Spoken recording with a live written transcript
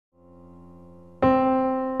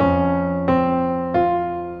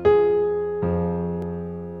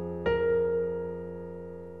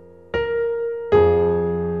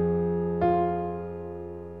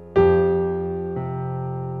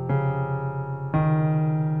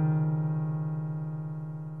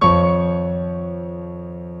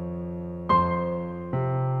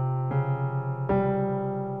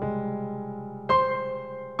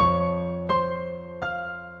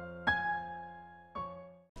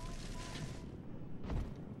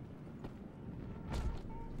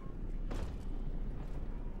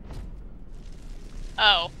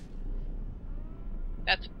Oh.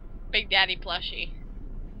 That's Big Daddy plushie.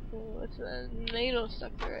 Oh, it's a needle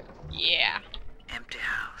stuck through it. Yeah. Empty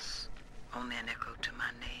house. Only an echo to my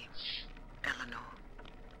name. Eleanor.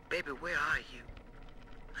 Baby, where are you?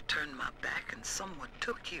 I turned my back and someone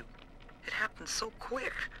took you. It happened so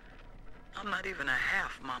quick. I'm not even a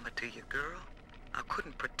half mama to you, girl. I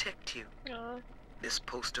couldn't protect you. This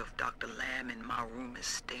poster of Dr. Lamb in my room is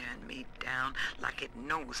staring me down like it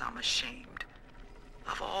knows I'm ashamed.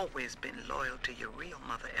 I've always been loyal to your real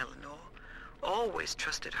mother, Eleanor. Always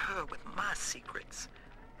trusted her with my secrets.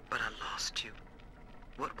 But I lost you.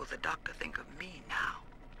 What will the doctor think of me now?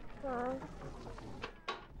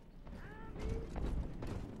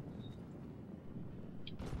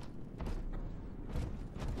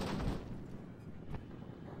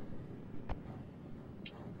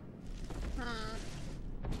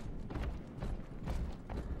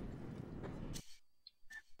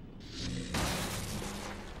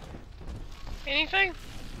 Anything?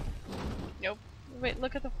 Nope. Wait,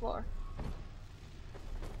 look at the floor.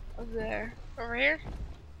 Over there. Over here?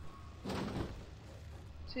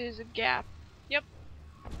 See, there's a gap. Yep.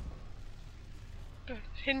 The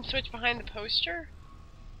hidden switch behind the poster?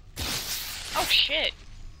 Oh shit.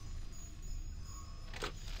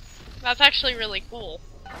 That's actually really cool.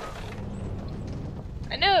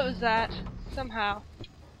 I knew it was that. Somehow.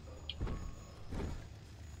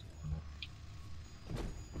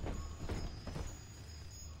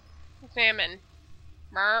 Salmon.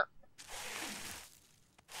 Mer.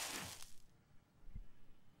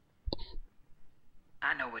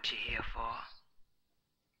 I know what you're here for.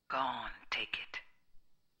 Go on, take it.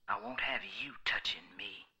 I won't have you touching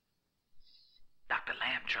me. Dr.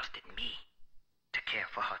 Lamb trusted me to care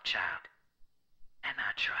for her child. And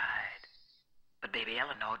I tried. But baby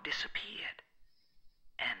Eleanor disappeared.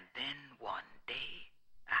 And then one day,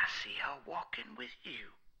 I see her walking with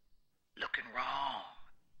you. Looking wrong.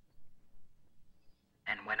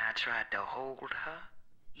 And when I tried to hold her,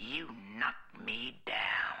 you knocked me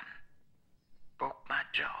down. Broke my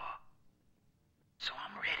jaw. So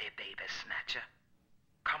I'm ready, baby snatcher.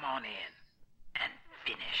 Come on in and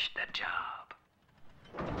finish the job.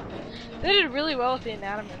 They did really well with the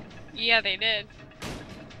anatomy. Yeah, they did.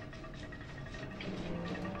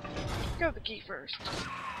 Grab the key first.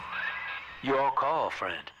 Your call,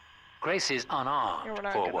 friend. Gracie's Yeah, unarmed, we're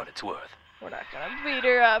not for gonna- what it's worth. We're not gonna beat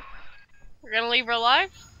her up. We're gonna leave her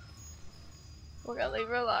alive? We're gonna leave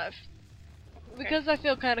her alive. Because I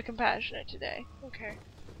feel kind of compassionate today. Okay.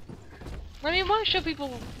 I mean, why show people...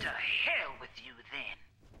 To hell with you then.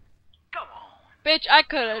 Go on. Bitch, I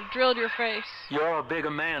could've drilled your face. You're a bigger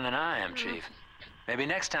man than I am, Chief. Maybe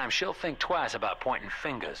next time she'll think twice about pointing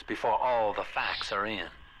fingers before all the facts are in.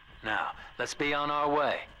 Now, let's be on our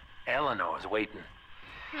way. Eleanor's waiting.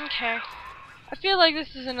 Okay. I feel like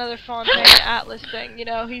this is another Fontaine Atlas thing. You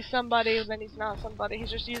know, he's somebody, and then he's not somebody. He's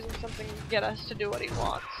just using something to get us to do what he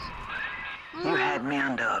wants. You had me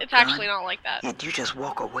under a It's gun, actually not like that. yet you just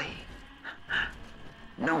walk away.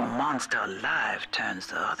 No monster alive turns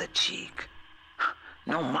the other cheek.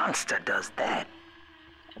 No monster does that.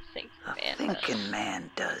 I think A man thinking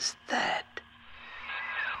man does that.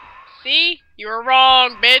 See? You were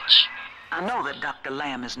wrong, bitch. I know that Dr.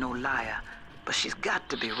 Lamb is no liar, but she's got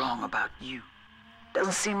to be wrong about you.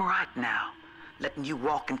 Doesn't seem right now, letting you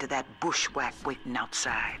walk into that bushwhack waiting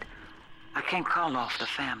outside. I can't call off the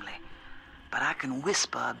family, but I can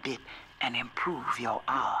whisper a bit and improve your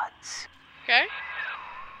odds. Okay.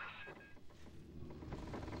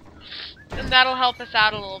 And that'll help us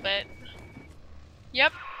out a little bit.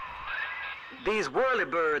 Yep. These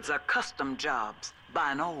whirlybirds are custom jobs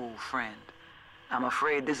by an old friend. I'm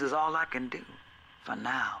afraid this is all I can do for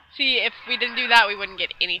now. See, if we didn't do that, we wouldn't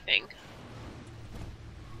get anything.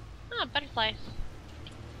 Ah, butterflies.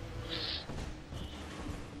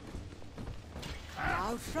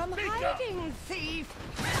 Out from hiding, thief!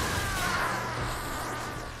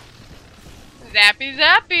 Zappy,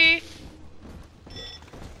 zappy. He's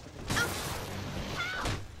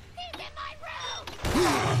in my room!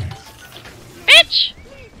 Bitch!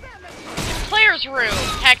 It's Claire's room,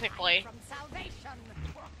 technically. From salvation!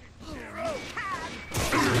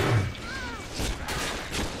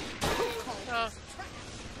 Oh.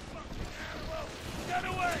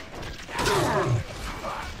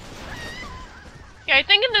 Yeah, I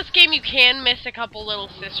think in this game you can miss a couple little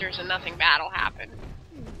sisters and nothing bad will happen.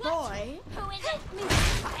 Boy, who is it?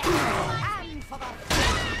 And for the...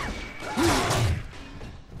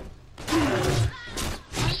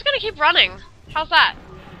 I'm just gonna keep running. How's that?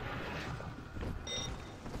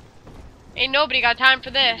 Ain't nobody got time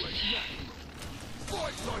for this.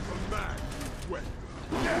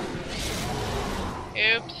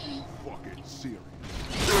 Oops. Fucking serious.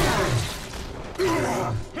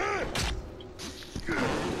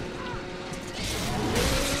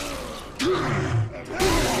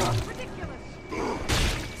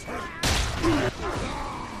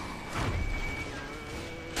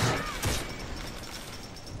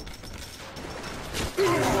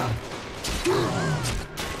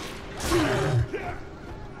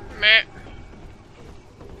 Meh.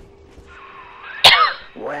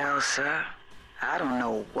 Well, sir, I don't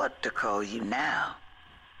know what to call you now.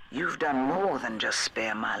 You've done more than just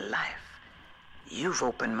spare my life. You've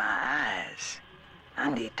opened my eyes. I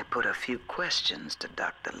need to put a few questions to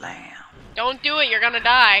Dr. Lamb. Don't do it, you're gonna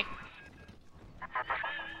die.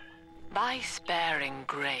 By sparing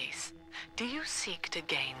grace, do you seek to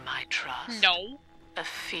gain my trust? No. A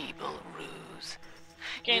feeble ruse.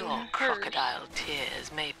 Gain Your hers. crocodile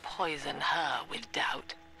tears may poison her with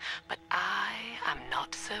doubt, but I am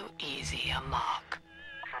not so easy a mark.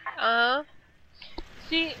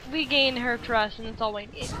 See, we gain her trust, and that's all we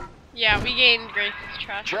need. Yeah, we gained Grace's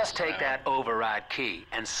trust. Just take so- that override key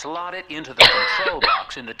and slot it into the control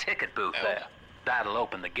box in the ticket booth there. That'll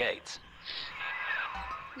open the gates.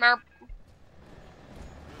 Merp.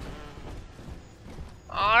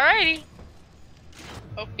 Alrighty.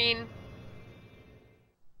 Hoping.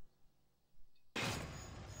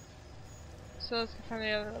 So let's go find the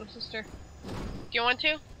other little sister. Do you want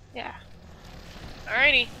to? Yeah.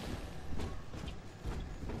 Alrighty.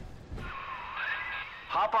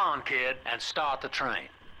 Hop on, kid, and start the train.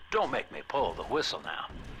 Don't make me pull the whistle now.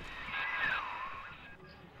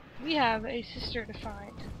 We have a sister to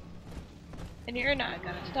find. And you're not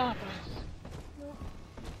gonna stop us.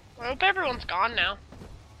 I hope everyone's gone now.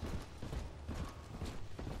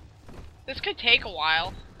 This could take a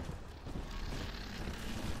while.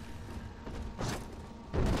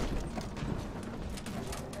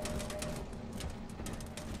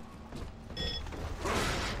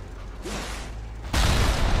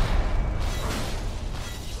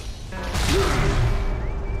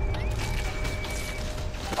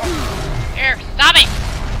 There, stop it!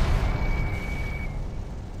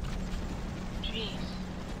 Jeez.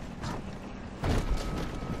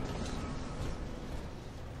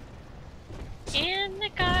 In the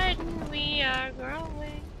garden we are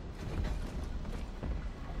growing.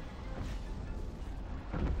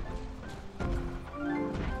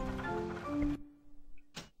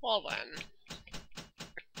 Well then.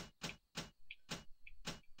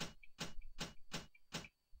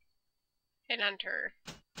 Hit enter.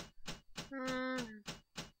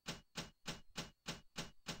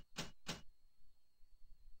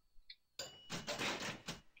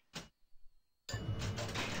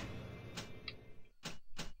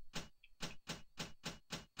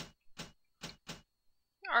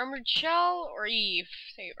 Armored shell or Eve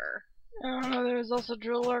saber? I don't know, there's also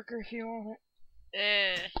drill lurker if you want it.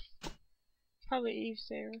 Eh, Probably Eve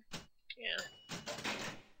saber. yeah.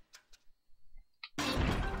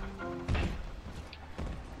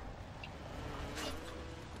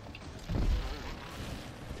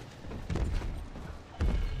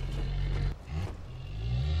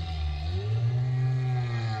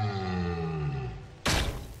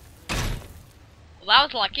 Well, that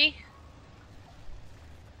was lucky.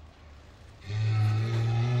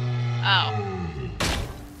 Oh.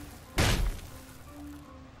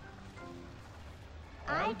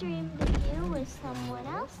 I dreamed of you with someone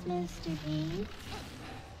else, Mr. D.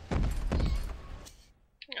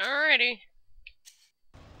 Alrighty.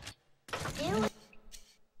 It was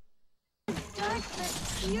dark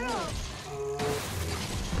but pure.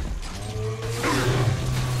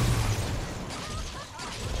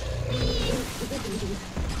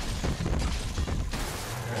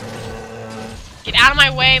 Get out of my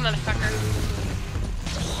way, motherfucker.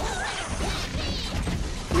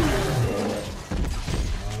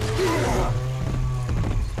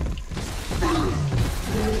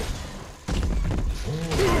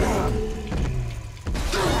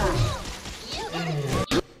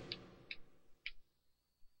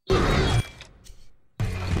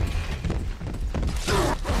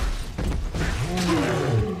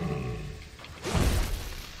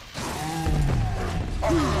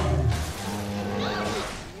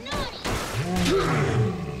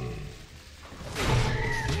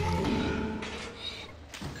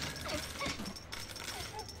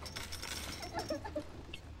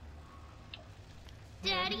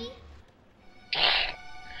 Daddy?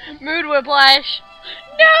 Mood whiplash.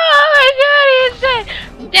 No, my daddy is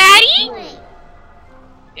dead. Daddy? Wait,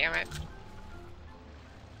 Damn it.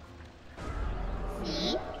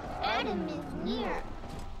 see? Adam is near.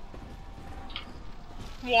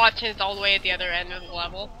 Watch, it's all the way at the other end of the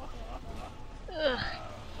level. Ugh.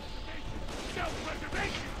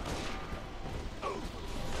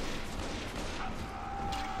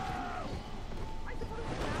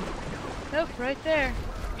 Nope, right there.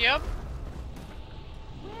 Yep.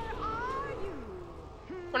 Where are you?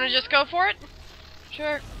 Wanna just go for it?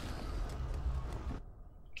 Sure.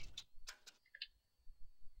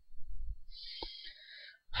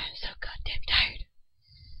 I'm so goddamn tired.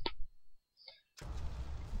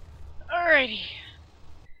 Alrighty.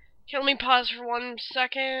 Okay, let me pause for 1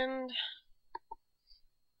 second.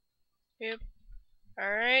 Yep.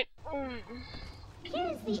 Alright.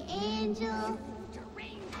 Here's the angel.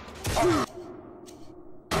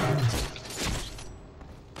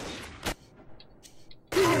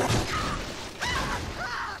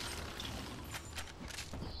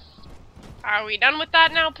 Are we done with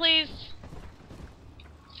that now, please?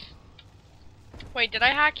 Wait, did I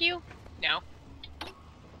hack you? No.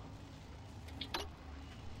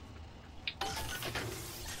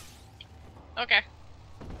 Okay.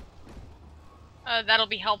 That'll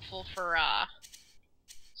be helpful for,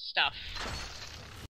 stuff.